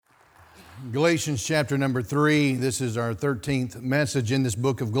Galatians chapter number 3. This is our 13th message in this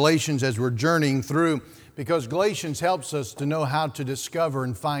book of Galatians as we're journeying through, because Galatians helps us to know how to discover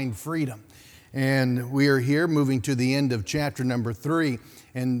and find freedom. And we are here moving to the end of chapter number 3.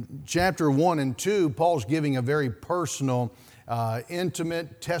 In chapter 1 and 2, Paul's giving a very personal,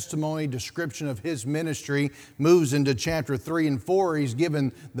 intimate testimony, description of his ministry. Moves into chapter 3 and 4. He's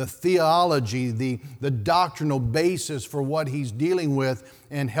given the theology, the doctrinal basis for what he's dealing with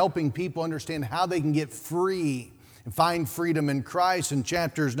and helping people understand how they can get free and find freedom in Christ. In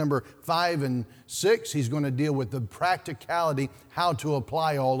chapters number 5 and 6, he's going to deal with the practicality, how to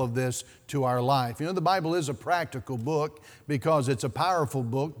apply all of this to our life. You know, the Bible is a practical book because it's a powerful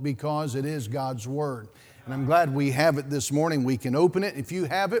book, because it is God's Word. And I'm glad we have it this morning. We can open it. If you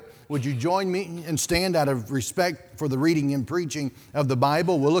have it, would you join me and stand out of respect for the reading and preaching of the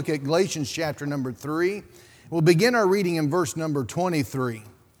Bible? We'll look at Galatians chapter number 3. We'll begin our reading in verse number 23.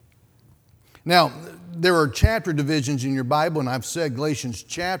 Now, there are chapter divisions in your Bible, and I've said Galatians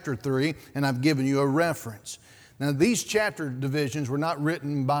chapter 3, and I've given you a reference. Now, these chapter divisions were not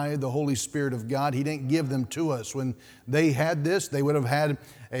written by the Holy Spirit of God. He didn't give them to us. When they had this, they would have had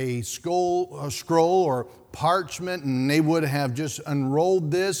a scroll or parchment, and they would have just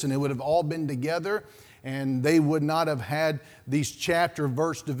unrolled this, and it would have all been together, and they would not have had these chapter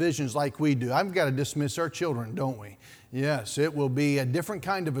verse divisions like we do. I've got to dismiss our children, don't we? Yes, it will be a different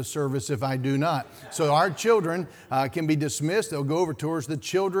kind of a service if I do not. So our children can be dismissed. They'll go over towards the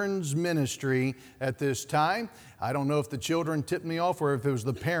children's ministry at this time. I don't know if the children tipped me off or if it was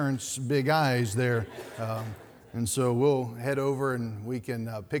the parents' big eyes there. And so we'll head over and we can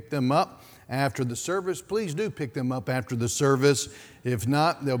pick them up after the service. Please do pick them up after the service. If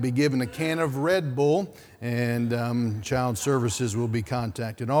not, they'll be given a can of Red Bull, and child services will be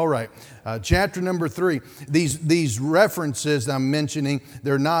contacted. All right, chapter number 3. These references I'm mentioning,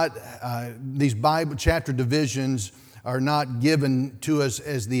 they're not, these Bible chapter divisions are not given to us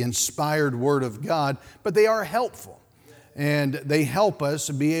as the inspired Word of God, but they are helpful. And they help us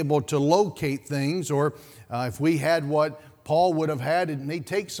be able to locate things, or if we had what Paul would have had, it may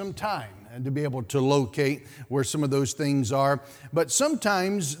take some time to be able to locate where some of those things are. But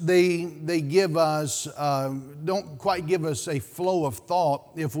sometimes they give us, don't quite give us a flow of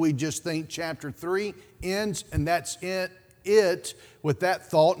thought if we just think chapter 3 ends and that's it with that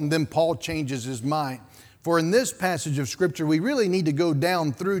thought, and then Paul changes his mind. For in this passage of Scripture, we really need to go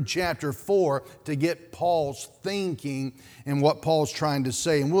down through chapter 4 to get Paul's thinking and what Paul's trying to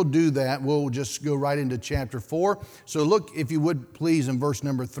say. And we'll do that. We'll just go right into chapter 4. So look, if you would, please, in verse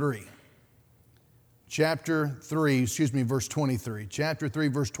number 3. Verse 23. Chapter 3,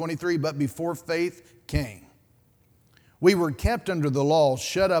 verse 23, but before faith came, we were kept under the law,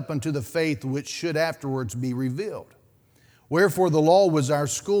 shut up unto the faith which should afterwards be revealed. Wherefore the law was our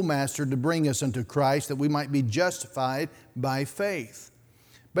schoolmaster to bring us unto Christ, that we might be justified by faith.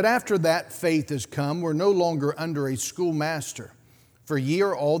 But after that faith is come, we're no longer under a schoolmaster. For ye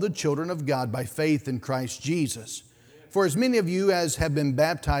are all the children of God by faith in Christ Jesus. For as many of you as have been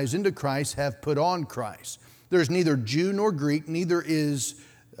baptized into Christ have put on Christ. There is neither Jew nor Greek, there is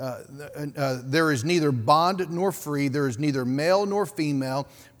neither bond nor free, there is neither male nor female,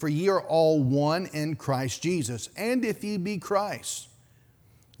 for ye are all one in Christ Jesus. And if ye be Christ,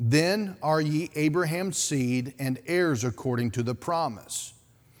 then are ye Abraham's seed and heirs according to the promise.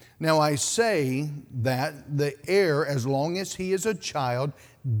 Now I say that the heir, as long as he is a child,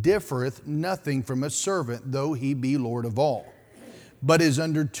 differeth nothing from a servant, though he be Lord of all, but is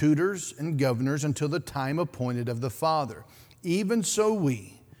under tutors and governors until the time appointed of the Father. Even so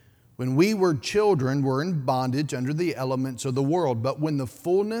we, when we were children, were in bondage under the elements of the world. But when the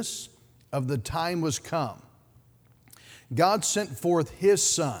fullness of the time was come, God sent forth His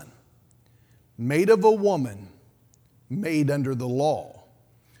Son, made of a woman, made under the law,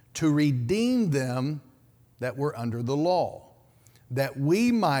 to redeem them that were under the law, that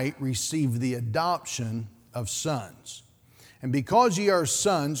we might receive the adoption of sons. And because ye are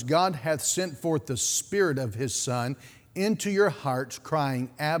sons, God hath sent forth the Spirit of His Son into your hearts, crying,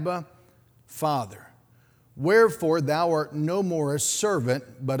 Abba, Father. Wherefore thou art no more a servant,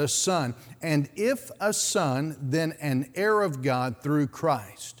 but a son. And if a son, then an heir of God through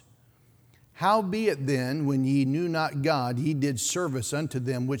Christ. Howbeit then, when ye knew not God, ye did service unto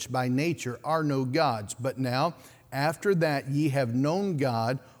them which by nature are no gods. But now, after that ye have known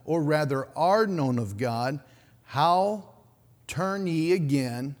God, or rather are known of God, how turn ye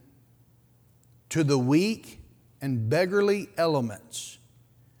again to the weak and beggarly elements,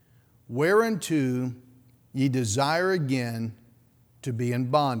 whereunto ye desire again to be in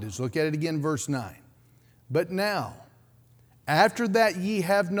bondage. Look at it again, verse 9. But now, after that ye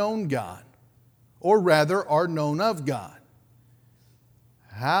have known God, or rather are known of God.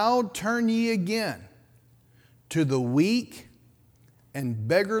 How turn ye again to the weak and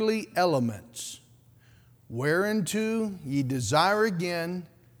beggarly elements, whereunto ye desire again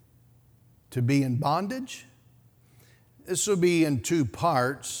to be in bondage? This will be in two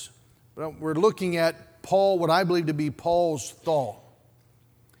parts, but we're looking at Paul, what I believe to be Paul's thought.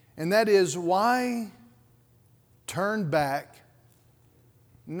 And that is, why turn back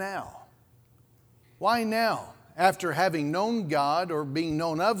now? Why now? After having known God or being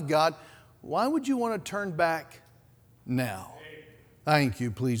known of God, why would you want to turn back now? Thank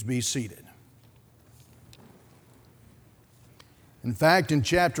you. Please be seated. In fact, in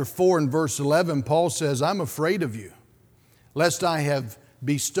chapter 4 and verse 11, Paul says, I'm afraid of you, lest I have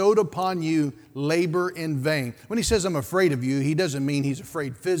bestowed upon you labor in vain. When he says, I'm afraid of you, he doesn't mean he's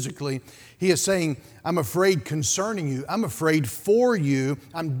afraid physically. He is saying, I'm afraid concerning you. I'm afraid for you.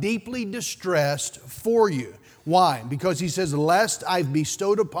 I'm deeply distressed for you. Why? Because he says, lest I've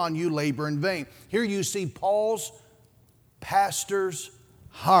bestowed upon you labor in vain. Here you see Paul's pastor's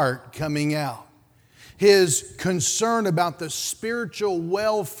heart coming out. His concern about the spiritual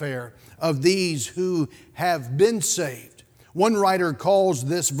welfare of these who have been saved. One writer calls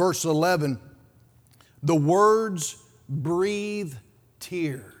this verse 11, the words breathe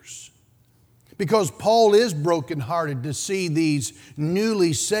tears. Because Paul is brokenhearted to see these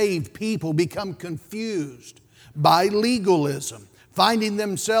newly saved people become confused by legalism, finding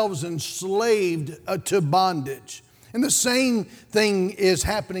themselves enslaved to bondage. And the same thing is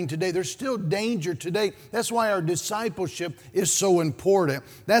happening today. There's still danger today. That's why our discipleship is so important.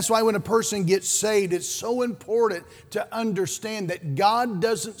 That's why when a person gets saved, it's so important to understand that God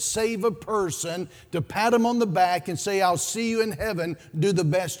doesn't save a person to pat him on the back and say, I'll see you in heaven, do the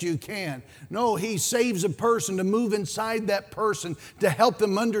best you can. No, He saves a person to move inside that person, to help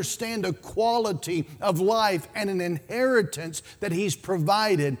them understand a quality of life and an inheritance that He's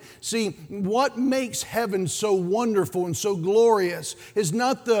provided. See, what makes heaven so wonderful and so glorious is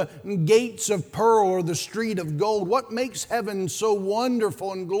not the gates of pearl or the street of gold. What makes heaven so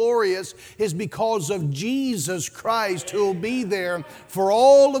wonderful and glorious is because of Jesus Christ, who will be there for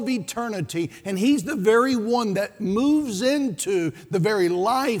all of eternity. And He's the very one that moves into the very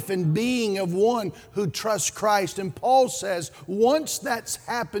life and being of one who trusts Christ. And Paul says, once that's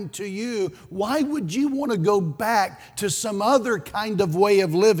happened to you, why would you want to go back to some other kind of way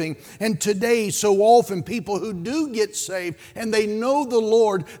of living? And today, so often, people who do get saved and they know the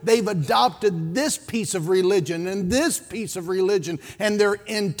Lord, they've adopted this piece of religion and this piece of religion, and they're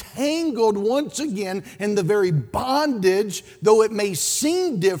entangled once again in the very bondage, though it may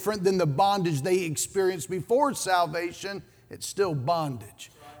seem different than the bondage they experienced before salvation, it's still bondage.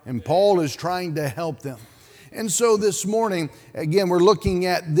 And Paul is trying to help them. And so this morning, again, we're looking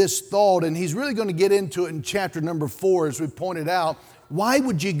at this thought, and he's really going to get into it in chapter number 4, as we pointed out. Why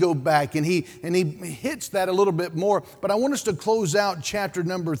would you go back? And he hits that a little bit more. But I want us to close out chapter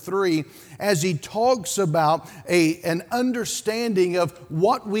number 3 as he talks about an understanding of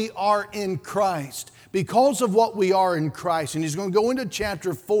what we are in Christ. Because of what we are in Christ. And he's going to go into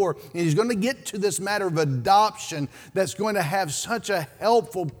chapter 4, and he's going to get to this matter of adoption that's going to have such a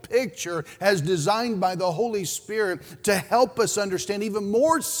helpful picture as designed by the Holy Spirit to help us understand even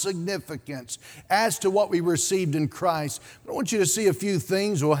more significance as to what we received in Christ. But I want you to see a few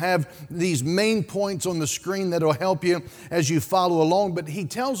things. We'll have these main points on the screen that will help you as you follow along. But he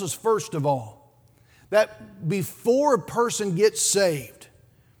tells us, first of all, that before a person gets saved,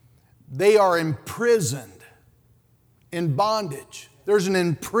 they are imprisoned in bondage. There's an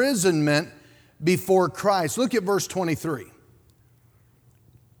imprisonment before Christ. Look at verse 23.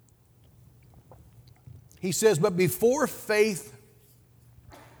 He says, but before faith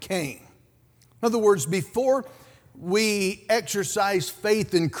came. In other words, before we exercise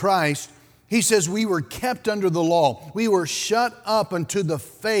faith in Christ, he says we were kept under the law. We were shut up unto the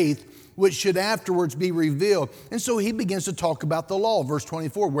faith which should afterwards be revealed. And so he begins to talk about the law. Verse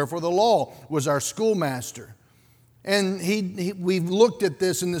 24, wherefore the law was our schoolmaster. And we've looked at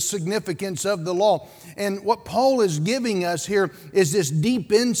this and the significance of the law. And what Paul is giving us here is this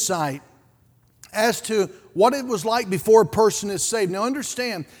deep insight as to what it was like before a person is saved. Now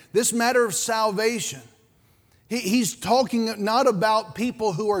understand, this matter of salvation, he's talking not about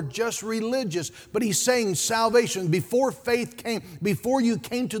people who are just religious, but he's saying salvation. Before faith came, before you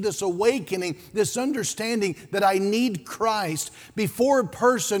came to this awakening, this understanding that I need Christ, before a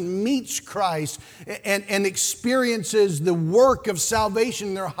person meets Christ and experiences the work of salvation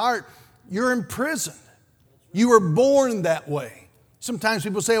in their heart, you're imprisoned. You were born that way. Sometimes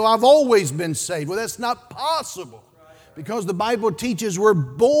people say, well, I've always been saved. Well, that's not possible. Because the Bible teaches we're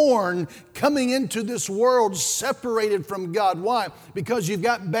born coming into this world separated from God. Why? Because you've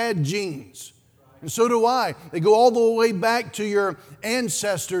got bad genes. And so do I. They go all the way back to your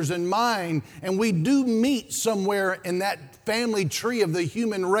ancestors and mine. And we do meet somewhere in that family tree of the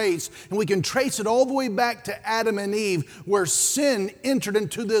human race. And we can trace it all the way back to Adam and Eve, where sin entered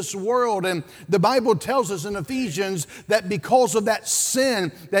into this world. And the Bible tells us in Ephesians that because of that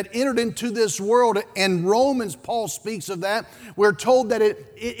sin that entered into this world, and Romans, Paul speaks of that, we're told that it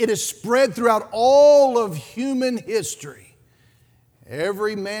is spread throughout all of human history.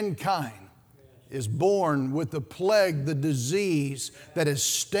 Every mankind is born with the plague, the disease that has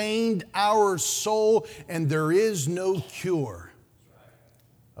stained our soul, and there is no cure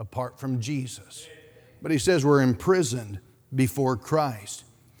apart from Jesus. But he says we're imprisoned before Christ.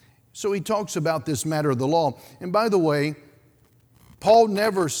 So he talks about this matter of the law. And by the way, Paul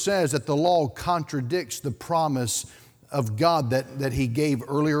never says that the law contradicts the promise of God that he gave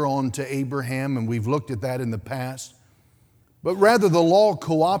earlier on to Abraham, and we've looked at that in the past. But rather the law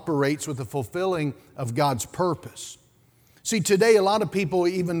cooperates with the fulfilling of God's purpose. See, today a lot of people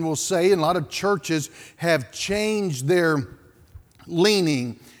even will say, and a lot of churches have changed their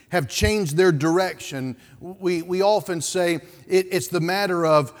leaning, have changed their direction. We often say it's the matter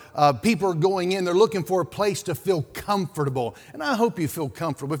of people are going in, they're looking for a place to feel comfortable. And I hope you feel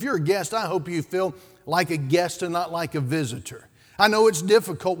comfortable. If you're a guest, I hope you feel like a guest and not like a visitor. I know it's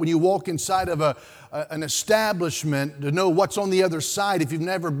difficult when you walk inside of an establishment to know what's on the other side if you've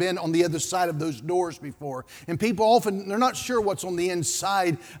never been on the other side of those doors before. And people often, they're not sure what's on the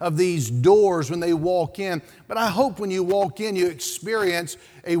inside of these doors when they walk in. But I hope when you walk in, you experience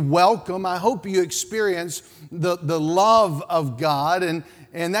a welcome. I hope you experience the love of God.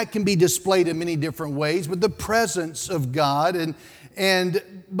 And that can be displayed in many different ways. But the presence of God.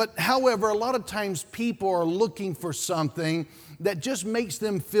 But however, a lot of times people are looking for something that just makes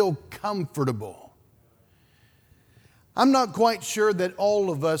them feel comfortable. I'm not quite sure that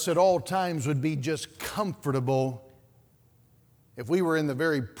all of us at all times would be just comfortable if we were in the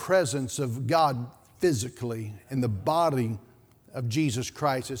very presence of God physically, in the body of Jesus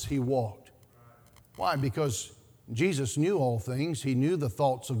Christ as He walked. Why? Because Jesus knew all things. He knew the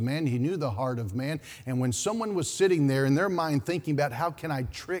thoughts of man. He knew the heart of man. And when someone was sitting there in their mind thinking about how can I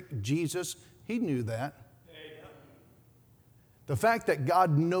trick Jesus, He knew that. The fact that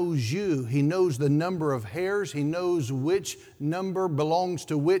God knows you, He knows the number of hairs, He knows which number belongs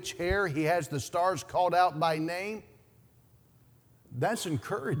to which hair, He has the stars called out by name, that's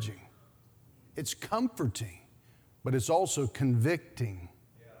encouraging. It's comforting, but it's also convicting.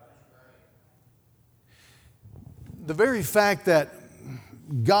 The very fact that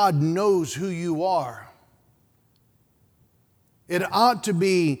God knows who you are, it ought to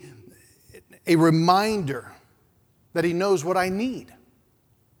be a reminder that He knows what I need.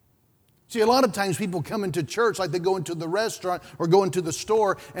 See, a lot of times people come into church like they go into the restaurant or go into the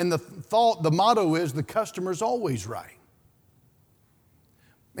store, and the motto is the customer's always right.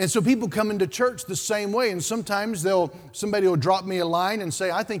 And so people come into church the same way, and sometimes somebody will drop me a line and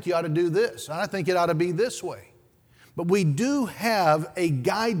say, I think you ought to do this, and I think it ought to be this way. But we do have a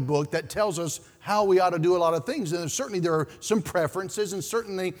guidebook that tells us how we ought to do a lot of things. And certainly there are some preferences, and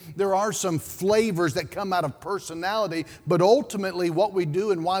certainly there are some flavors that come out of personality. But ultimately what we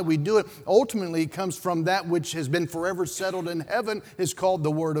do and why we do it, ultimately it comes from that which has been forever settled in heaven, is called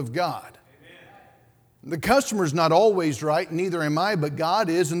the Word of God. Amen. The customer's not always right, neither am I, but God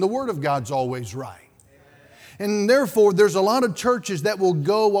is, and the Word of God's always right. Amen. And therefore there's a lot of churches that will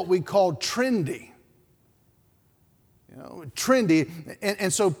go what we call trendy. Trendy,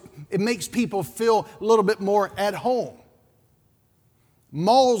 and so it makes people feel a little bit more at home.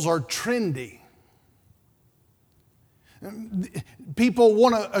 Malls are trendy. People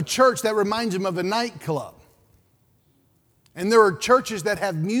want a church that reminds them of a nightclub. And there are churches that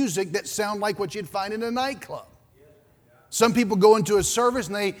have music that sound like what you'd find in a nightclub. Some people go into a service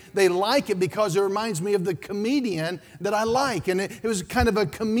and they like it because it reminds me of the comedian that I like. And it was kind of a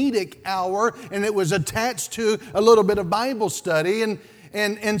comedic hour, and it was attached to a little bit of Bible study.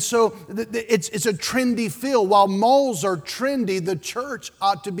 And so it's a trendy feel. While malls are trendy, the church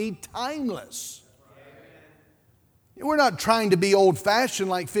ought to be timeless. We're not trying to be old-fashioned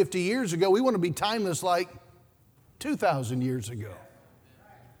like 50 years ago. We want to be timeless like 2,000 years ago.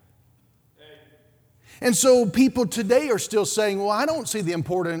 And so people today are still saying, well, I don't see the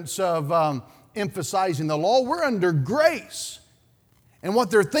importance of emphasizing the law. We're under grace. And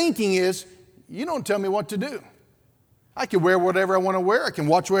what they're thinking is, you don't tell me what to do. I can wear whatever I want to wear. I can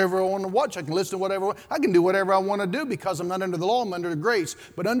watch whatever I want to watch. I can listen to whatever. I can do whatever I want to do because I'm not under the law. I'm under grace.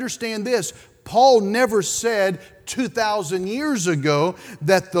 But understand this, Paul never said 2,000 years ago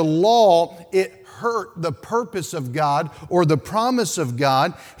that the law, it hurt the purpose of God or the promise of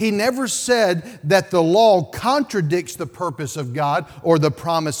God. He never said that the law contradicts the purpose of God or the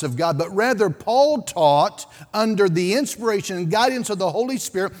promise of God, but rather Paul taught under the inspiration and guidance of the Holy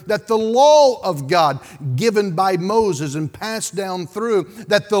Spirit that the law of God given by Moses and passed down through,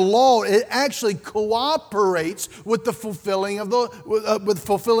 that the law, it actually cooperates with the fulfilling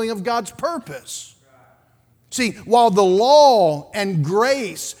of God's purpose. See, while the law and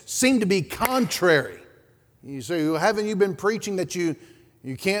grace seem to be contrary, you say, well, haven't you been preaching that you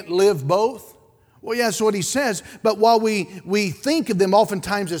can't live both? Well, yeah, that's what he says. But while we think of them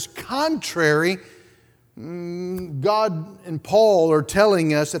oftentimes as contrary, God and Paul are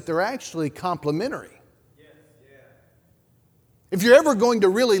telling us that they're actually complementary. If you're ever going to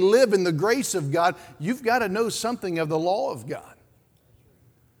really live in the grace of God, you've got to know something of the law of God.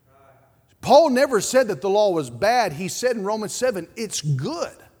 Paul never said that the law was bad. He said in Romans 7, it's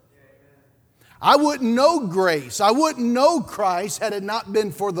good. I wouldn't know grace. I wouldn't know Christ had it not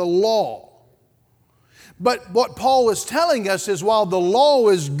been for the law. But what Paul is telling us is while the law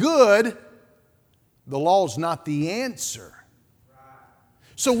is good, the law is not the answer.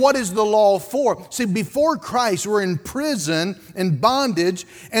 So what is the law for? See, before Christ, we're in prison and bondage,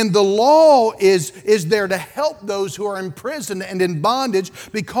 and the law is there to help those who are in prison and in bondage,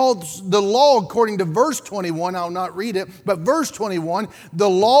 because the law, according to verse 21, I'll not read it, but verse 21, the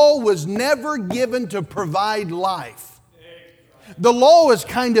law was never given to provide life. The law is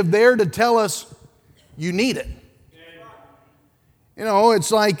kind of there to tell us you need it. You know,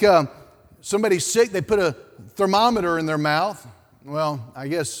 it's like somebody's sick, they put a thermometer in their mouth. Well, I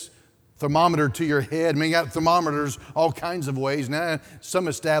guess thermometer to your head. I mean, you got thermometers all kinds of ways. Now, some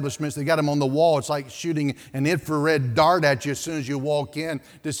establishments, they got them on the wall. It's like shooting an infrared dart at you as soon as you walk in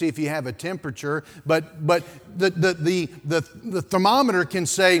to see if you have a temperature. But the thermometer can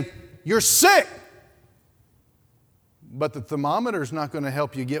say, you're sick. But the thermometer is not going to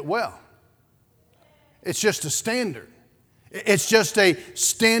help you get well. It's just a standard. It's just a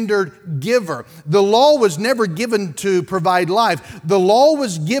standard giver. The law was never given to provide life. The law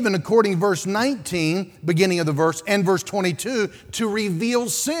was given, according to verse 19, beginning of the verse, and verse 22, to reveal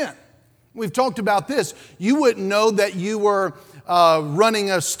sin. We've talked about this. You wouldn't know that you were running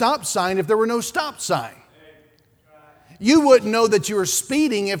a stop sign if there were no stop sign. You wouldn't know that you were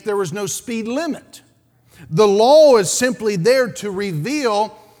speeding if there was no speed limit. The law is simply there to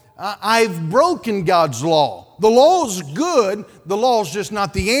reveal, I've broken God's law. The law is good, the law is just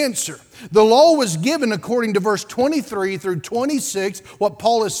not the answer. The law was given, according to verse 23 through 26, what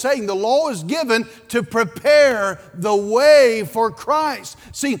Paul is saying, the law is given to prepare the way for Christ.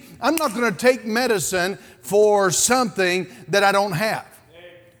 See, I'm not going to take medicine for something that I don't have.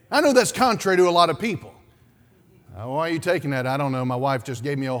 I know that's contrary to a lot of people. Why are you taking that? I don't know. My wife just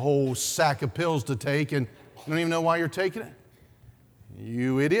gave me a whole sack of pills to take, and you don't even know why you're taking it?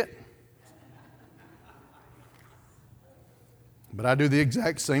 You idiot. But I do the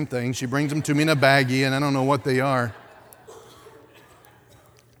exact same thing. She brings them to me in a baggie, and I don't know what they are.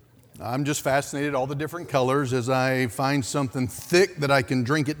 I'm just fascinated all the different colors as I find something thick that I can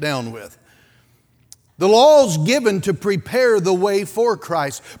drink it down with. The law is given to prepare the way for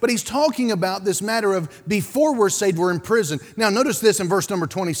Christ. But he's talking about this matter of before we're saved, we're in prison. Now notice this in verse number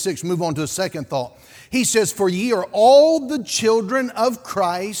 26. Move on to the second thought. He says, for ye are all the children of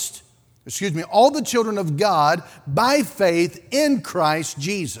Christ, all the children of God by faith in Christ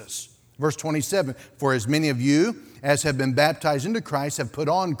Jesus. Verse 27, for as many of you as have been baptized into Christ have put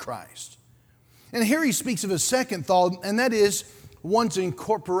on Christ. And here he speaks of a second thought, and that is one's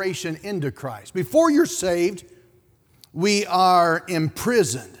incorporation into Christ. Before you're saved, we are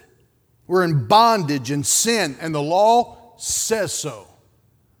imprisoned. We're in bondage and sin, and the law says so.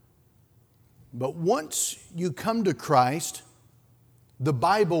 But once you come to Christ, the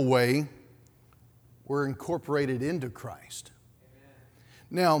Bible way, we're incorporated into Christ.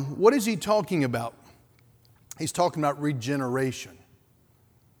 Now, what is he talking about? He's talking about regeneration.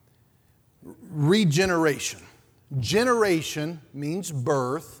 Regeneration. Generation means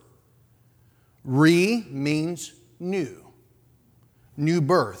birth. Re means new. New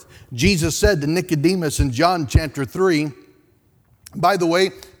birth. Jesus said to Nicodemus in John chapter 3, by the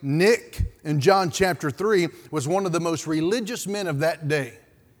way, Nick in John chapter 3 was one of the most religious men of that day.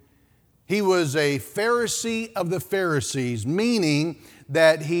 He was a Pharisee of the Pharisees, meaning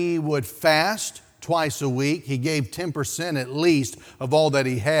that he would fast twice a week. He gave 10% at least of all that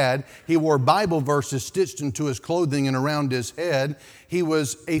he had. He wore Bible verses stitched into his clothing and around his head. He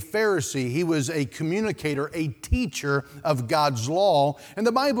was a Pharisee. He was a communicator, a teacher of God's law. And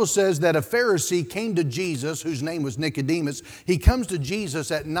the Bible says that a Pharisee came to Jesus, whose name was Nicodemus. He comes to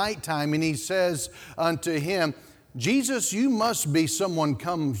Jesus at nighttime and he says unto him, Jesus, you must be someone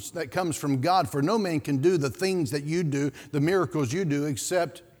that comes from God, for no man can do the things that you do, the miracles you do,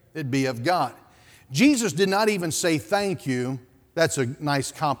 except it be of God. Jesus did not even say thank you. That's a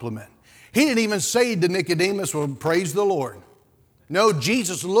nice compliment. He didn't even say to Nicodemus, well, praise the Lord. No,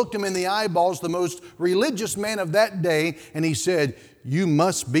 Jesus looked him in the eyeballs, the most religious man of that day, and he said, you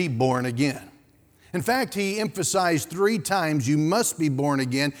must be born again. In fact, he emphasized 3 times, you must be born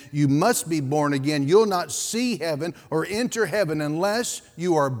again. You must be born again. You'll not see heaven or enter heaven unless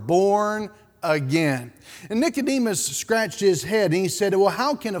you are born again. And Nicodemus scratched his head and he said, well,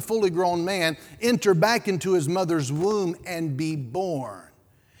 how can a fully grown man enter back into his mother's womb and be born?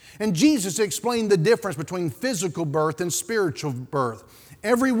 And Jesus explained the difference between physical birth and spiritual birth.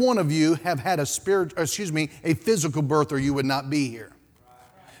 Every one of you have had a physical birth or you would not be here.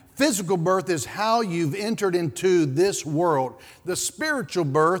 Physical birth is how you've entered into this world. The spiritual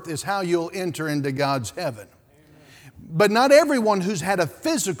birth is how you'll enter into God's heaven. But not everyone who's had a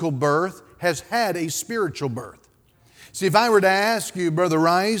physical birth has had a spiritual birth. See, if I were to ask you, Brother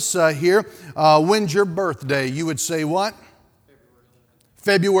Rice, here, when's your birthday? You would say what?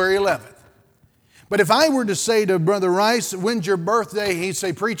 February 11th. But if I were to say to Brother Rice, when's your birthday? He'd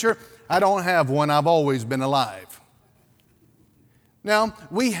say, preacher, I don't have one. I've always been alive. Now,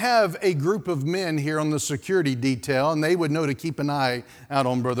 we have a group of men here on the security detail, and they would know to keep an eye out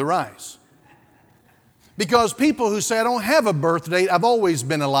on Brother Rice. Because people who say, I don't have a birth date, I've always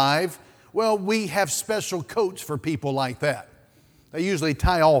been alive, well, we have special coats for people like that. They usually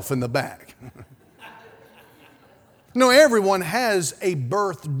tie off in the back. No, everyone has a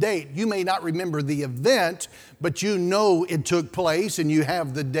birth date. You may not remember the event, but you know it took place and you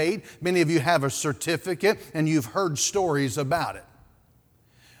have the date. Many of you have a certificate and you've heard stories about it.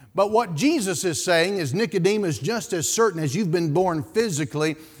 But what Jesus is saying is, Nicodemus, just as certain as you've been born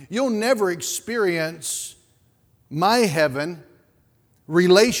physically, you'll never experience my heaven,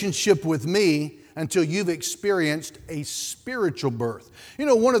 relationship with me, until you've experienced a spiritual birth. You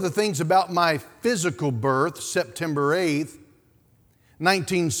know, one of the things about my physical birth, September 8th,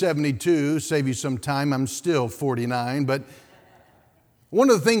 1972, save you some time, I'm still 49, but one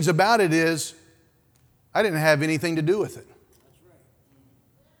of the things about it is I didn't have anything to do with it.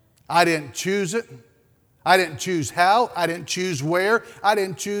 I didn't choose it. I didn't choose how. I didn't choose where. I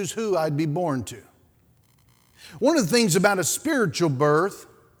didn't choose who I'd be born to. One of the things about a spiritual birth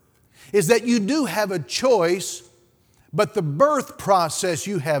is that you do have a choice, but the birth process,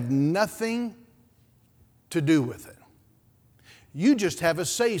 you have nothing to do with it. You just have a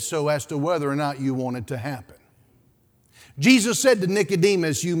say-so as to whether or not you want it to happen. Jesus said to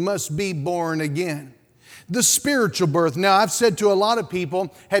Nicodemus, you must be born again. The spiritual birth. Now, I've said to a lot of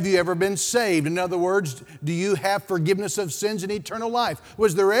people, have you ever been saved? In other words, do you have forgiveness of sins and eternal life?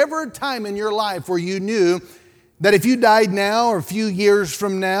 Was there ever a time in your life where you knew that if you died now or a few years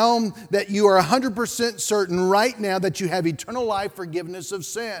from now, that you are 100% certain right now that you have eternal life, forgiveness of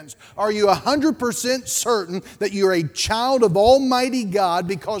sins? Are you 100% certain that you're a child of Almighty God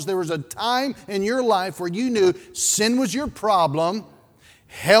because there was a time in your life where you knew sin was your problem,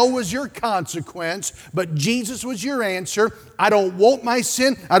 hell was your consequence, but Jesus was your answer? I don't want my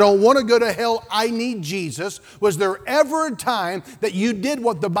sin. I don't want to go to hell. I need Jesus. Was there ever a time that you did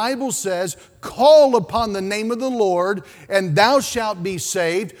what the Bible says, call upon the name of the Lord and thou shalt be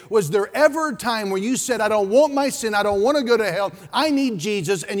saved? Was there ever a time where you said, I don't want my sin. I don't want to go to hell. I need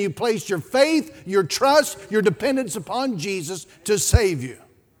Jesus. And you placed your faith, your trust, your dependence upon Jesus to save you?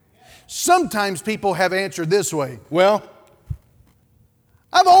 Sometimes people have answered this way. Well,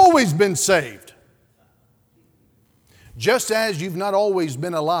 I've always been saved. Just as you've not always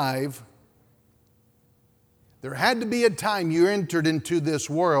been alive, there had to be a time you entered into this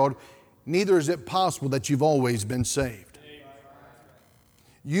world. Neither is it possible that you've always been saved.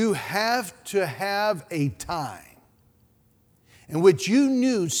 You have to have a time in which you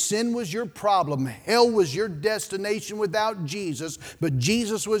knew sin was your problem, hell was your destination without Jesus, but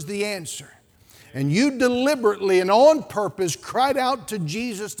Jesus was the answer. And you deliberately and on purpose cried out to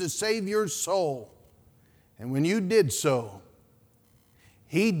Jesus to save your soul. And when you did so,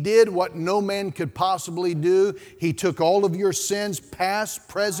 He did what no man could possibly do. He took all of your sins, past,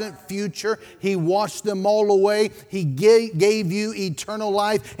 present, future. He washed them all away. He gave you eternal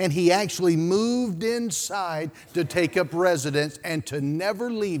life, and He actually moved inside to take up residence and to never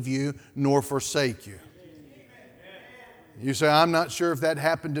leave you nor forsake you. You say, I'm not sure if that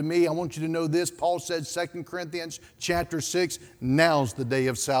happened to me. I want you to know this. Paul said, 2 Corinthians chapter 6, now's the day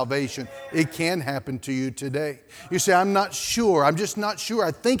of salvation. It can happen to you today. You say, I'm not sure. I'm just not sure. I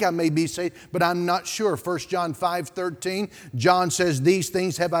think I may be saved, but I'm not sure. 1 John 5:13, John says, these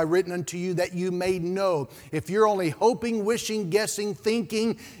things have I written unto you that you may know. If you're only hoping, wishing, guessing,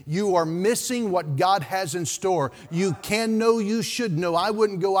 thinking, you are missing what God has in store. You can know, you should know. I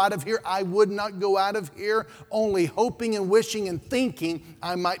wouldn't go out of here. I would not go out of here only hoping and wishing and thinking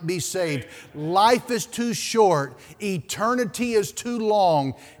I might be saved. Life is too short. Eternity is too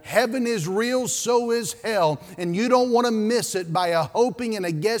long. Heaven is real, so is hell. And you don't want to miss it by a hoping and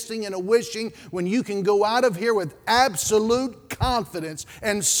a guessing and a wishing when you can go out of here with absolute confidence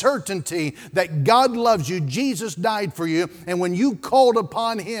and certainty that God loves you. Jesus died for you. And when you called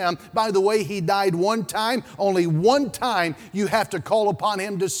upon Him, by the way, He died one time, only one time you have to call upon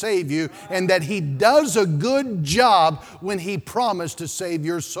Him to save you, and that He does a good job when He promised to save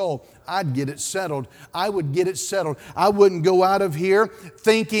your soul. I'd get it settled. I would get it settled. I wouldn't go out of here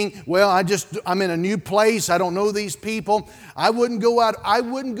thinking, well, I'm in a new place. I don't know these people. I wouldn't go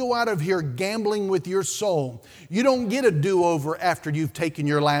out of here gambling with your soul. You don't get a do-over after you've taken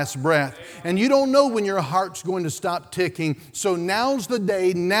your last breath. And you don't know when your heart's going to stop ticking. So now's the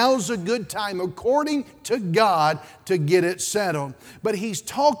day, now's a good time, according to God, to get it settled. But He's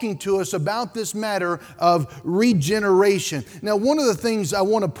talking to us about this matter of regeneration. Now, one of the things I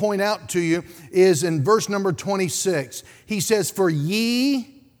want to point out to you is in verse number 26. He says, for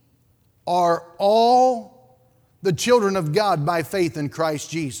ye are all the children of God by faith in Christ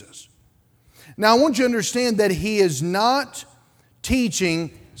Jesus. Now, I want you to understand that he is not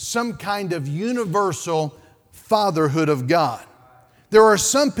teaching some kind of universal fatherhood of God. There are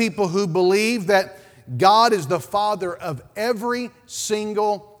some people who believe that God is the father of every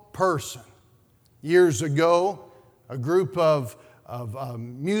single person. Years ago, a group of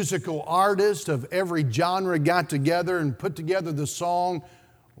musical artists of every genre got together and put together the song,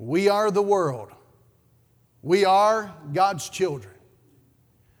 "We Are the World. We are God's children."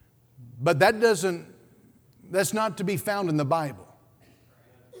 But that's not to be found in the Bible.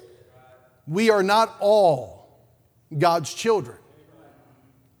 We are not all God's children.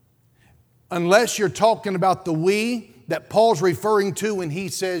 Unless you're talking about the we that Paul's referring to when he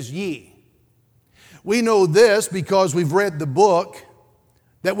says ye. We know this because we've read the book,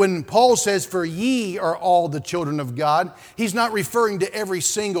 that when Paul says, for ye are all the children of God, he's not referring to every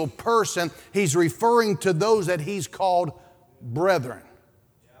single person. He's referring to those that he's called brethren.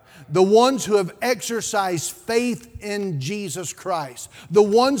 The ones who have exercised faith in Jesus Christ. The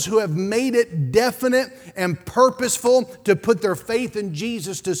ones who have made it definite and purposeful to put their faith in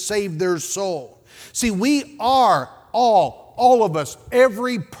Jesus to save their soul. See, we are all of us,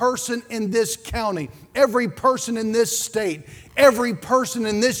 every person in this county, every person in this state, every person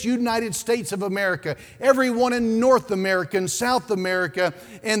in this United States of America, everyone in North America and South America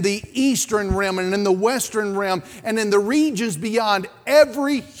and the Eastern Rim and in the Western Rim and in the regions beyond,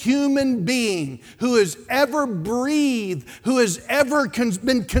 every human being who has ever breathed, who has ever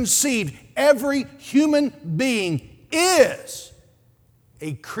been conceived, every human being is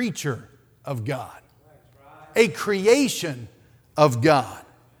a creature of God. A creation of God.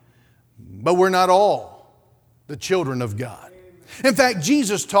 But we're not all the children of God. In fact,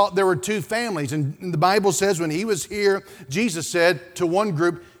 Jesus taught there were two families. And the Bible says when He was here, Jesus said to one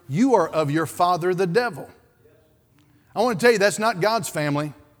group, you are of your father the devil. I want to tell you, that's not God's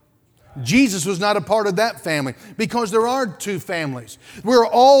family. Jesus was not a part of that family because there are two families. We're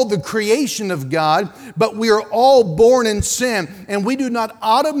all the creation of God, but we are all born in sin, and we do not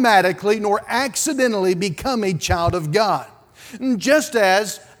automatically nor accidentally become a child of God. And just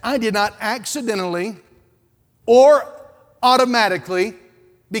as I did not accidentally or automatically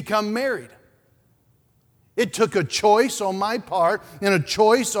become married. It took a choice on my part and a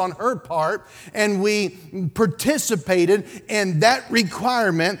choice on her part, and we participated in that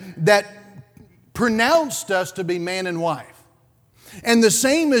requirement that pronounced us to be man and wife. And the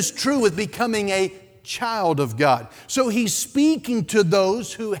same is true with becoming a child of God. So he's speaking to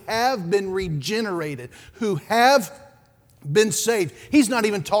those who have been regenerated, who have been saved. He's not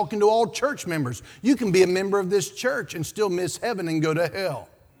even talking to all church members. You can be a member of this church and still miss heaven and go to hell.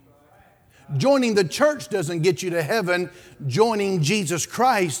 Joining the church doesn't get you to heaven. Joining Jesus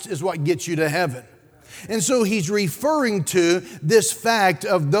Christ is what gets you to heaven. And so he's referring to this fact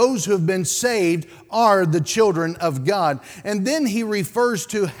of those who have been saved are the children of God. And then he refers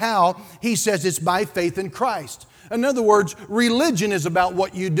to how he says it's by faith in Christ. In other words, religion is about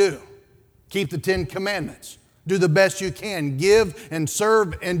what you do. Keep the 10 commandments. Do the best you can. Give and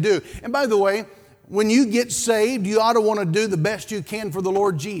serve and do. And by the way, when you get saved, you ought to want to do the best you can for the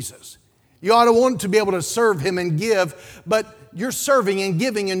Lord Jesus. You ought to want to be able to serve Him and give, but your serving and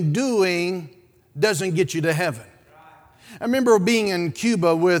giving and doing doesn't get you to heaven. I remember being in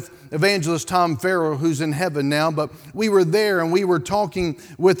Cuba with evangelist Tom Farrell, who's in heaven now, but we were there and we were talking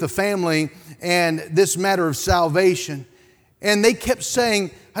with the family and this matter of salvation. And they kept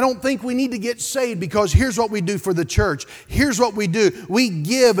saying, I don't think we need to get saved because here's what we do for the church. Here's what we do. We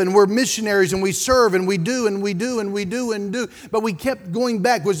give and we're missionaries and we serve and we do and we do and we do and do. But we kept going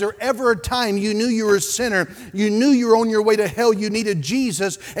back. Was there ever a time you knew you were a sinner? You knew you were on your way to hell. You needed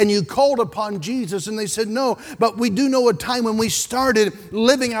Jesus and you called upon Jesus. And they said, no, but we do know a time when we started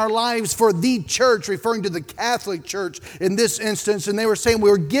living our lives for the church, referring to the Catholic Church in this instance. And they were saying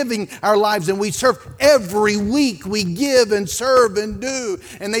we were giving our lives and we serve every week. We give and serve and do.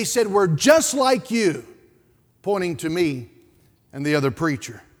 And they said, we're just like you, pointing to me and the other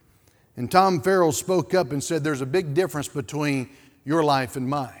preacher. And Tom Farrell spoke up and said, there's a big difference between your life and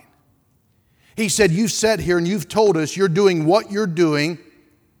mine. He said, you've sat here and you've told us you're doing what you're doing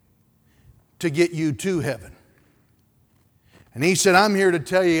to get you to heaven. And he said, I'm here to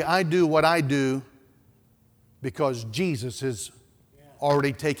tell you I do what I do because Jesus has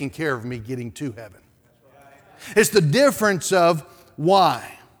already taken care of me getting to heaven. It's the difference of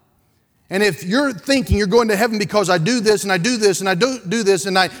why. And if you're thinking you're going to heaven because I do this and I do this and I don't do this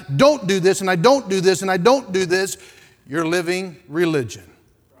and I don't do this and I don't do this and I don't do this, you're living religion.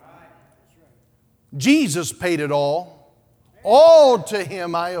 Jesus paid it all. All to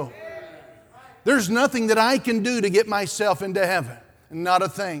Him I owe. There's nothing that I can do to get myself into heaven. Not a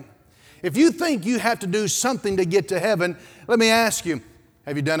thing. If you think you have to do something to get to heaven, let me ask you,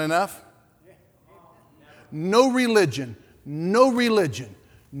 have you done enough? No religion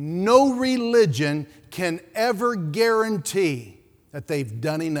can ever guarantee that they've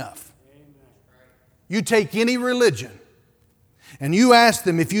done enough. You take any religion and you ask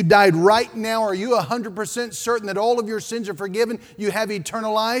them, if you died right now, are you 100% certain that all of your sins are forgiven? You have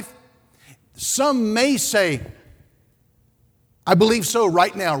eternal life? Some may say, I believe so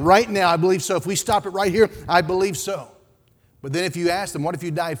right now. Right now, I believe so. If we stop it right here, I believe so. But then if you ask them, what if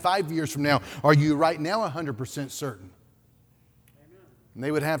you die 5 years from now? Are you right now 100% certain? And they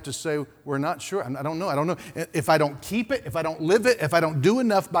would have to say, we're not sure. I don't know. If I don't keep it, if I don't live it, if I don't do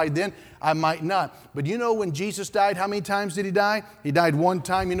enough by then, I might not. But you know when Jesus died, how many times did He die? He died one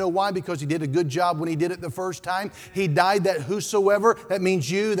time. You know why? Because He did a good job when He did it the first time. He died that whosoever, that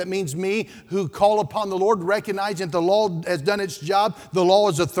means you, that means me, who call upon the Lord, recognizing that the law has done its job. The law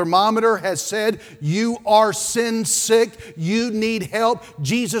is a thermometer, has said, you are sin sick. You need help.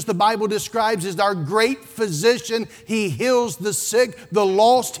 Jesus, the Bible describes, is our great physician. He heals the sick, the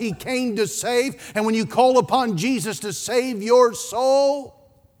lost He came to save. And when you call upon Jesus to save your soul,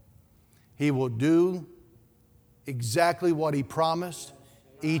 He will do exactly what He promised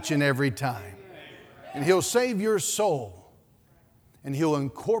each and every time. And He'll save your soul. And He'll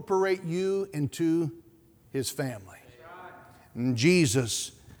incorporate you into His family. And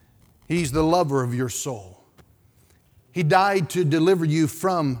Jesus, He's the lover of your soul. He died to deliver you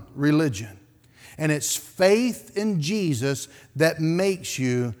from religion. And it's faith in Jesus that makes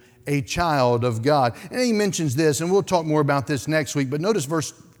you a child of God. And He mentions this, and we'll talk more about this next week, but notice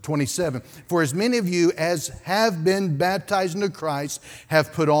verse 27. For as many of you as have been baptized into Christ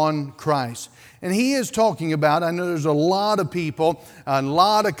have put on Christ. And he is talking about, I know there's a lot of people, a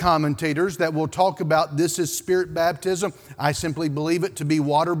lot of commentators that will talk about this is spirit baptism. I simply believe it to be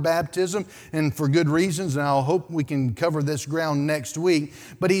water baptism, and for good reasons, and I'll hope we can cover this ground next week.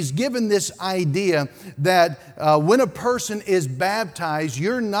 But he's given this idea that when a person is baptized,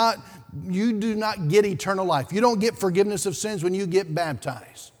 you do not get eternal life. You don't get forgiveness of sins when you get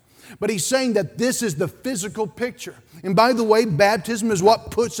baptized. But he's saying that this is the physical picture. And by the way, baptism is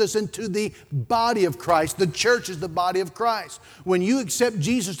what puts us into the body of Christ. The church is the body of Christ. When you accept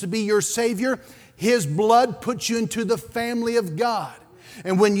Jesus to be your Savior, His blood puts you into the family of God.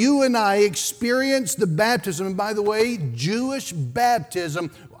 And when you and I experience the baptism, and by the way, Jewish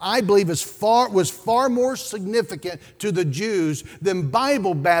baptism, I believe was far more significant to the Jews than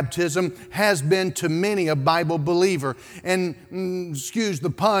Bible baptism has been to many a Bible believer. And excuse the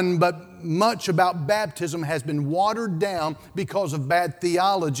pun, but much about baptism has been watered down because of bad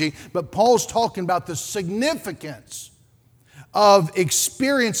theology. But Paul's talking about the significance of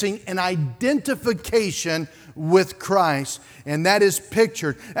experiencing an identification with Christ. And that is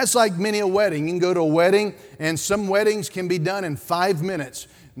pictured. That's like many a wedding. You can go to a wedding, and some weddings can be done in 5 minutes.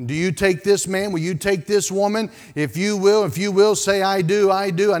 Do you take this man? Will you take this woman? If you will, say, I do. I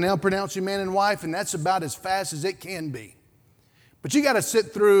now pronounce you man and wife, and that's about as fast as it can be. But you got to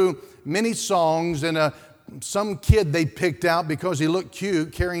sit through many songs and some kid they picked out because he looked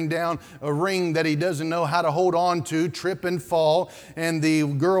cute, carrying down a ring that he doesn't know how to hold on to, trip and fall, and the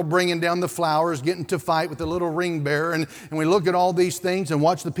girl bringing down the flowers, getting to fight with the little ring bearer. And we look at all these things and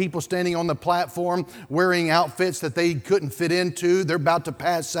watch the people standing on the platform wearing outfits that they couldn't fit into. They're about to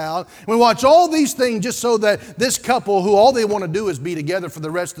pass out. We watch all these things just so that this couple, who all they want to do is be together for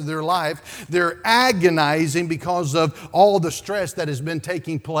the rest of their life, they're agonizing because of all the stress that has been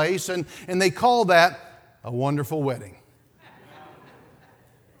taking place, and they call that a wonderful wedding.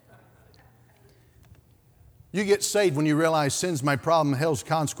 You get saved when you realize sin's my problem, hell's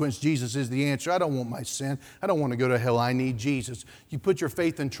consequence, Jesus is the answer. I don't want my sin. I don't want to go to hell. I need Jesus. You put your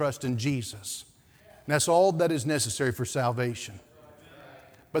faith and trust in Jesus. And that's all that is necessary for salvation.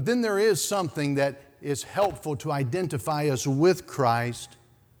 But then there is something that is helpful to identify us with Christ,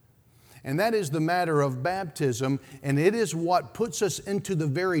 and that is the matter of baptism, and it is what puts us into the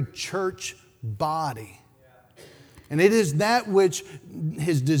very church body. And it is that which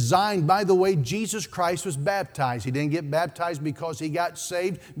is designed. By the way, Jesus Christ was baptized. He didn't get baptized because He got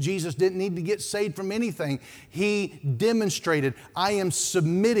saved. Jesus didn't need to get saved from anything. He demonstrated, I am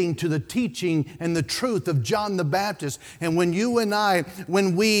submitting to the teaching and the truth of John the Baptist. And when you and I,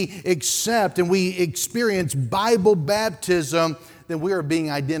 when we accept and we experience Bible baptism, then we are being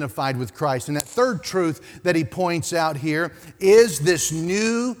identified with Christ. And that third truth that he points out here is this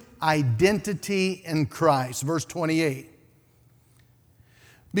new identity in Christ. Verse 28.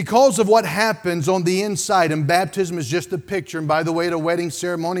 Because of what happens on the inside, and baptism is just a picture. And by the way, at a wedding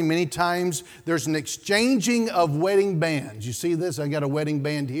ceremony, many times there's an exchanging of wedding bands. You see this? I got a wedding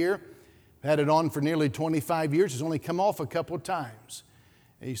band here. I've had it on for nearly 25 years. It's only come off a couple of times.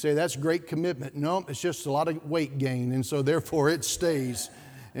 And you say, that's great commitment. No, it's just a lot of weight gain, and so therefore it stays.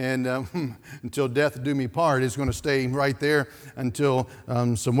 And until death do me part, it's going to stay right there until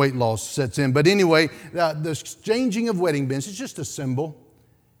some weight loss sets in. But anyway, the exchanging of wedding bands is just a symbol.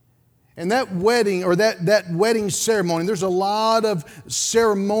 And that wedding or that wedding ceremony, there's a lot of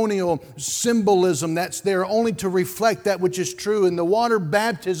ceremonial symbolism that's there only to reflect that which is true. And the water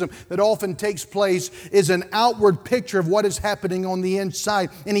baptism that often takes place is an outward picture of what is happening on the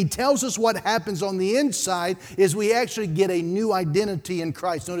inside. And he tells us what happens on the inside is we actually get a new identity in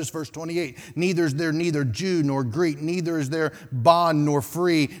Christ. Notice verse 28. Neither is there neither Jew nor Greek, neither is there bond nor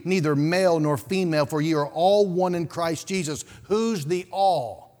free, neither male nor female, for ye are all one in Christ Jesus. Who's the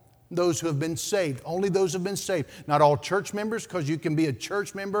all? Those who have been saved. Only those who have been saved. Not all church members, because you can be a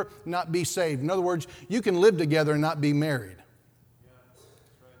church member, not be saved. In other words, you can live together and not be married.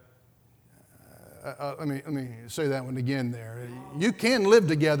 Let me say that one again there. You can live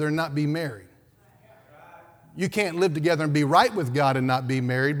together and not be married. You can't live together and be right with God and not be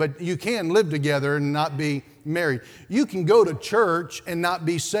married, but you can live together and not be married. You can go to church and not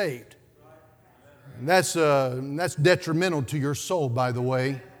be saved. And that's detrimental to your soul, by the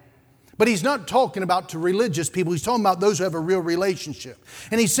way. But he's not talking about to religious people. He's talking about those who have a real relationship.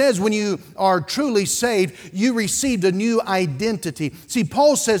 And he says when you are truly saved, you received a new identity. See,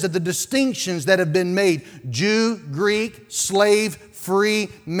 Paul says that the distinctions that have been made, Jew, Greek, slave, free,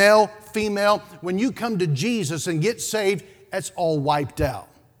 male, female, when you come to Jesus and get saved, that's all wiped out.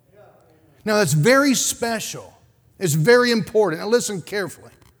 Now, that's very special. It's very important. Now, listen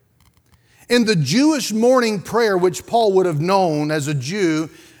carefully. In the Jewish morning prayer, which Paul would have known as a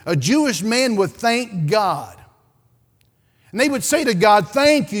Jewish man would thank God. And they would say to God,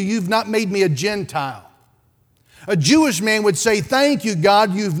 thank you, you've not made me a Gentile. A Jewish man would say, thank you,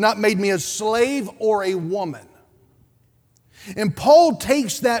 God, you've not made me a slave or a woman. And Paul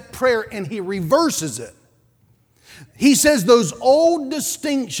takes that prayer and he reverses it. He says those old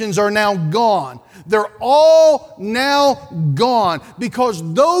distinctions are now gone. They're all now gone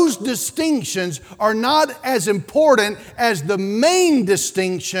because those distinctions are not as important as the main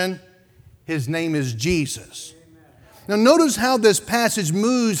distinction. His name is Jesus. Now notice how this passage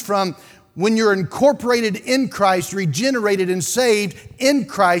moves from when you're incorporated in Christ, regenerated and saved in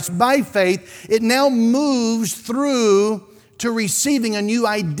Christ by faith, it now moves through to receiving a new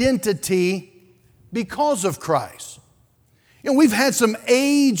identity because of Christ. You know, we've had some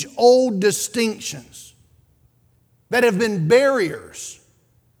age-old distinctions that have been barriers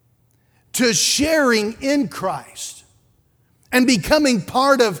to sharing in Christ and becoming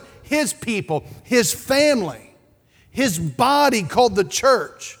part of His people, His family. His body called the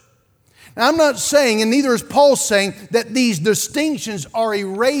church. Now, I'm not saying, and neither is Paul saying, that these distinctions are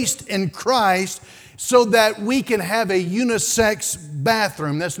erased in Christ so that we can have a unisex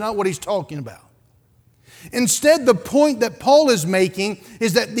bathroom. That's not what he's talking about. Instead, the point that Paul is making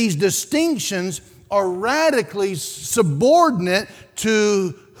is that these distinctions are radically subordinate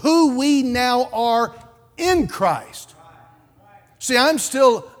to who we now are in Christ. See, I'm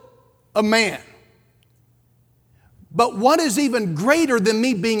still a man. But what is even greater than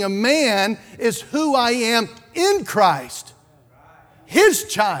me being a man is who I am in Christ, His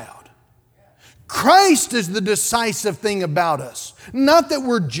child. Christ is the decisive thing about us. Not that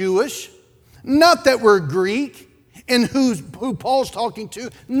we're Jewish, not that we're Greek, and who Paul's talking to,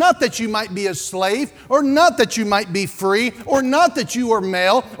 not that you might be a slave, or not that you might be free, or not that you are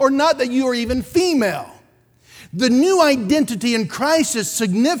male, or not that you are even female. The new identity in Christ is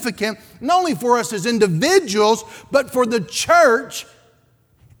significant not only for us as individuals, but for the church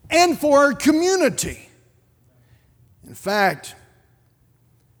and for our community. In fact,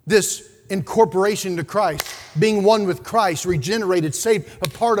 this incorporation to Christ, being one with Christ, regenerated, saved, a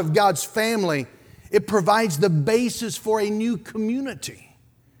part of God's family, it provides the basis for a new community.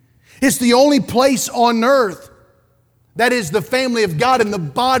 It's the only place on earth that is the family of God and the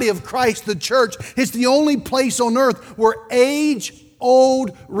body of Christ, the church. It's the only place on earth where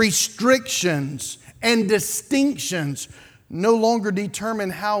age-old restrictions and distinctions no longer determine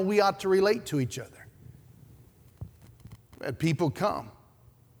how we ought to relate to each other. We had people come.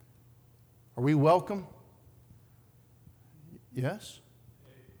 Are we welcome? Yes.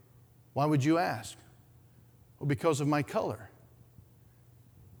 Why would you ask? Well, because of my color.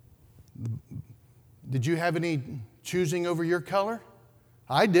 Did you have any choosing over your color?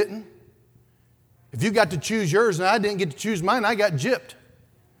 I didn't. If you got to choose yours and I didn't get to choose mine, I got gypped.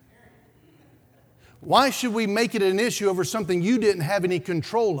 Why should we make it an issue over something you didn't have any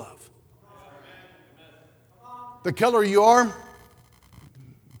control of? The color you are,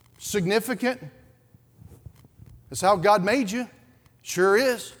 significant. That's how God made you. Sure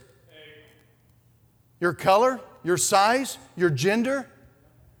is. Your color, your size, your gender.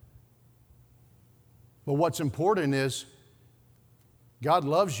 But what's important is God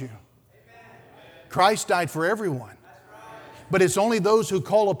loves you. Christ died for everyone. But it's only those who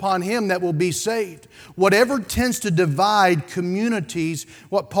call upon Him that will be saved. Whatever tends to divide communities,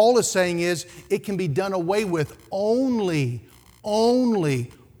 what Paul is saying is it can be done away with only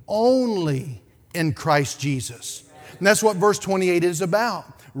in Christ Jesus. And that's what verse 28 is about.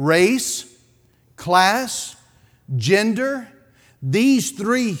 Race, class, gender, these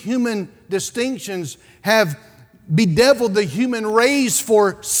three human distinctions have bedeviled the human race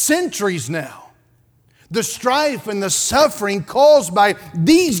for centuries now. The strife and the suffering caused by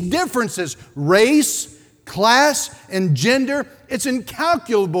these differences, race, class, and gender, it's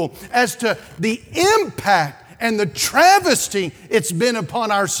incalculable as to the impact and the travesty it's been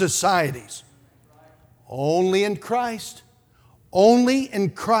upon our societies. Only in Christ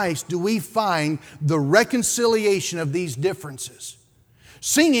do we find the reconciliation of these differences.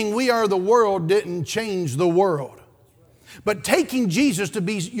 Singing "We Are the World" didn't change the world. But taking Jesus to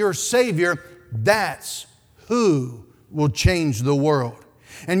be your Savior, that's who will change the world.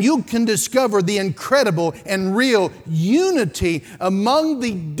 And you can discover the incredible and real unity among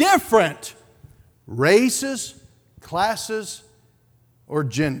the different races, classes, or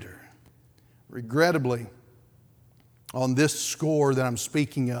gender. Regrettably, on this score that I'm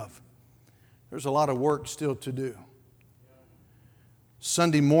speaking of, there's a lot of work still to do.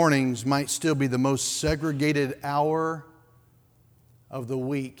 Sunday mornings might still be the most segregated hour of the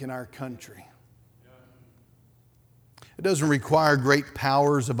week in our country. It doesn't require great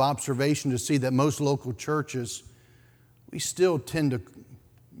powers of observation to see that most local churches, we still tend to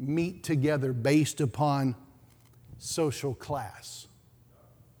meet together based upon social class.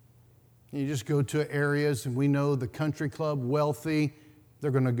 You just go to areas, and we know the country club, wealthy, they're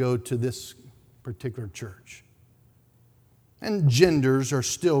going to go to this particular church. And genders are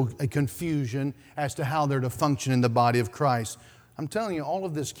still a confusion as to how they're to function in the body of Christ. I'm telling you, all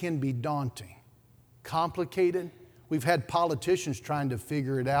of this can be daunting, complicated. We've had politicians trying to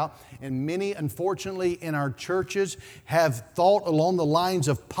figure it out, and many, unfortunately, in our churches have thought along the lines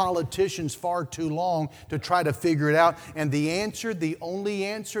of politicians far too long to try to figure it out. And the answer, the only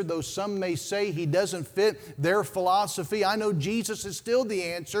answer, though some may say he doesn't fit their philosophy, I know Jesus is still the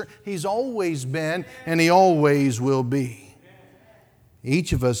answer. He's always been, and He always will be.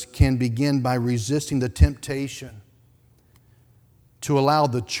 Each of us can begin by resisting the temptation to allow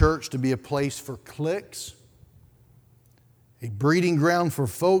the church to be a place for cliques a breeding ground for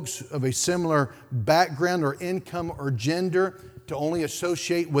folks of a similar background or income or gender to only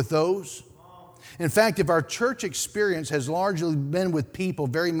associate with those. In fact, if our church experience has largely been with people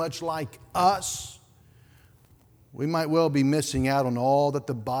very much like us, we might well be missing out on all that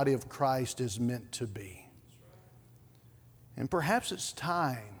the body of Christ is meant to be. And perhaps it's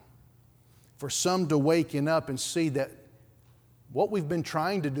time for some to waken up and see that what we've been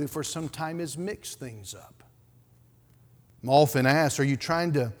trying to do for some time is mix things up. I'm often asked, are you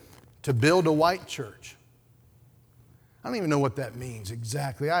trying to build a white church? I don't even know what that means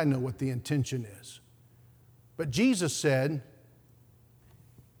exactly. I know what the intention is. But Jesus said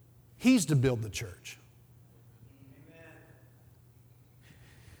He's to build the church. Amen.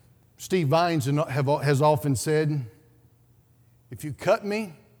 Steve Vines has often said, if you cut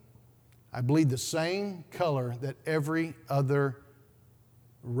me, I bleed the same color that every other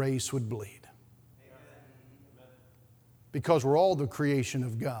race would bleed. Because we're all the creation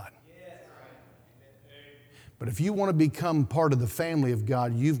of God. But if you want to become part of the family of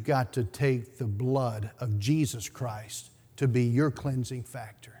God, you've got to take the blood of Jesus Christ to be your cleansing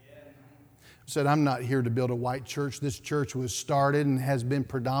factor. I said, I'm not here to build a white church. This church was started and has been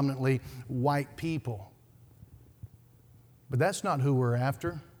predominantly white people. But that's not who we're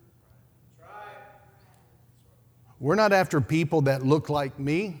after. We're not after people that look like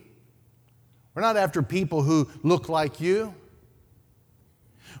me. We're not after people who look like you.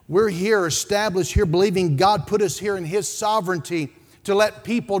 We're here, established here, believing God put us here in His sovereignty to let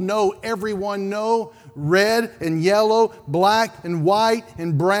people know, everyone know, red and yellow, black and white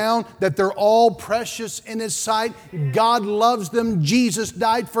and brown, that they're all precious in His sight. God loves them. Jesus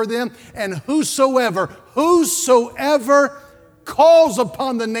died for them. And whosoever calls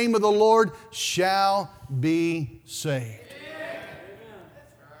upon the name of the Lord shall be saved.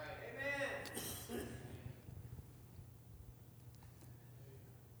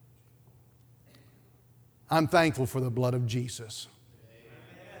 I'm thankful for the blood of Jesus.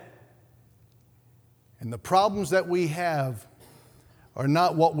 Amen. And the problems that we have are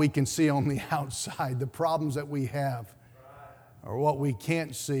not what we can see on the outside. The problems that we have are what we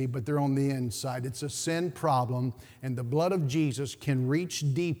can't see, but they're on the inside. It's a sin problem, and the blood of Jesus can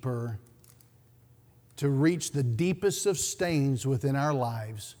reach deeper to reach the deepest of stains within our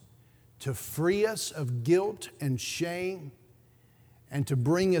lives, to free us of guilt and shame, and to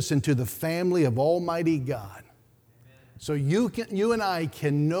bring us into the family of Almighty God. Amen. So you and I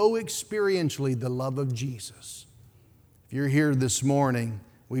can know experientially the love of Jesus. If you're here this morning,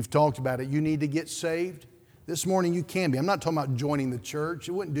 we've talked about it, you need to get saved. This morning you can be. I'm not talking about joining the church.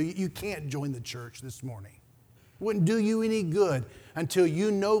 It wouldn't do you. You can't join the church this morning. It wouldn't do you any good until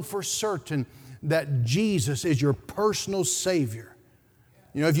you know for certain that Jesus is your personal Savior.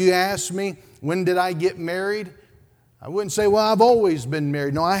 You know, if you ask me, when did I get married? I wouldn't say, well, I've always been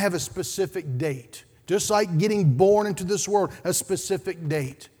married. No, I have a specific date. Just like getting born into this world, a specific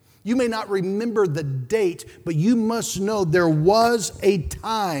date. You may not remember the date, but you must know there was a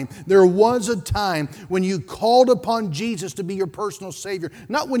time when you called upon Jesus to be your personal Savior.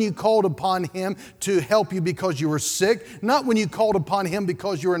 Not when you called upon Him to help you because you were sick. Not when you called upon Him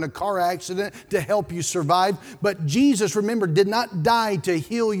because you were in a car accident to help you survive. But Jesus, remember, did not die to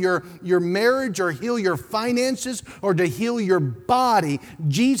heal your marriage or heal your finances or to heal your body.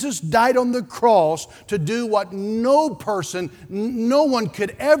 Jesus died on the cross to do what no one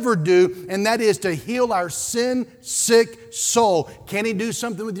could ever do, and that is to heal our sin-sick soul. Can He do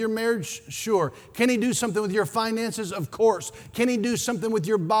something with your marriage? Sure. Can He do something with your finances? Of course. Can He do something with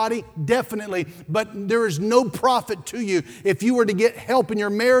your body? Definitely. But there is no profit to you. If you were to get help in your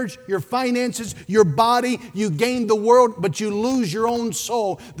marriage, your finances, your body, you gain the world, but you lose your own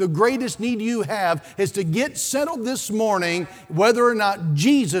soul. The greatest need you have is to get settled this morning whether or not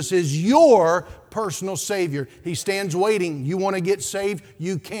Jesus is your personal Savior. He stands waiting. You want to get saved?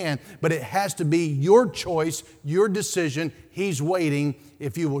 You can. But it has to be your choice, your decision. He's waiting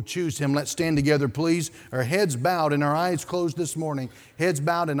if you will choose Him. Let's stand together, please. Our heads bowed and our eyes closed this morning. Heads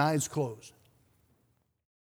bowed and eyes closed.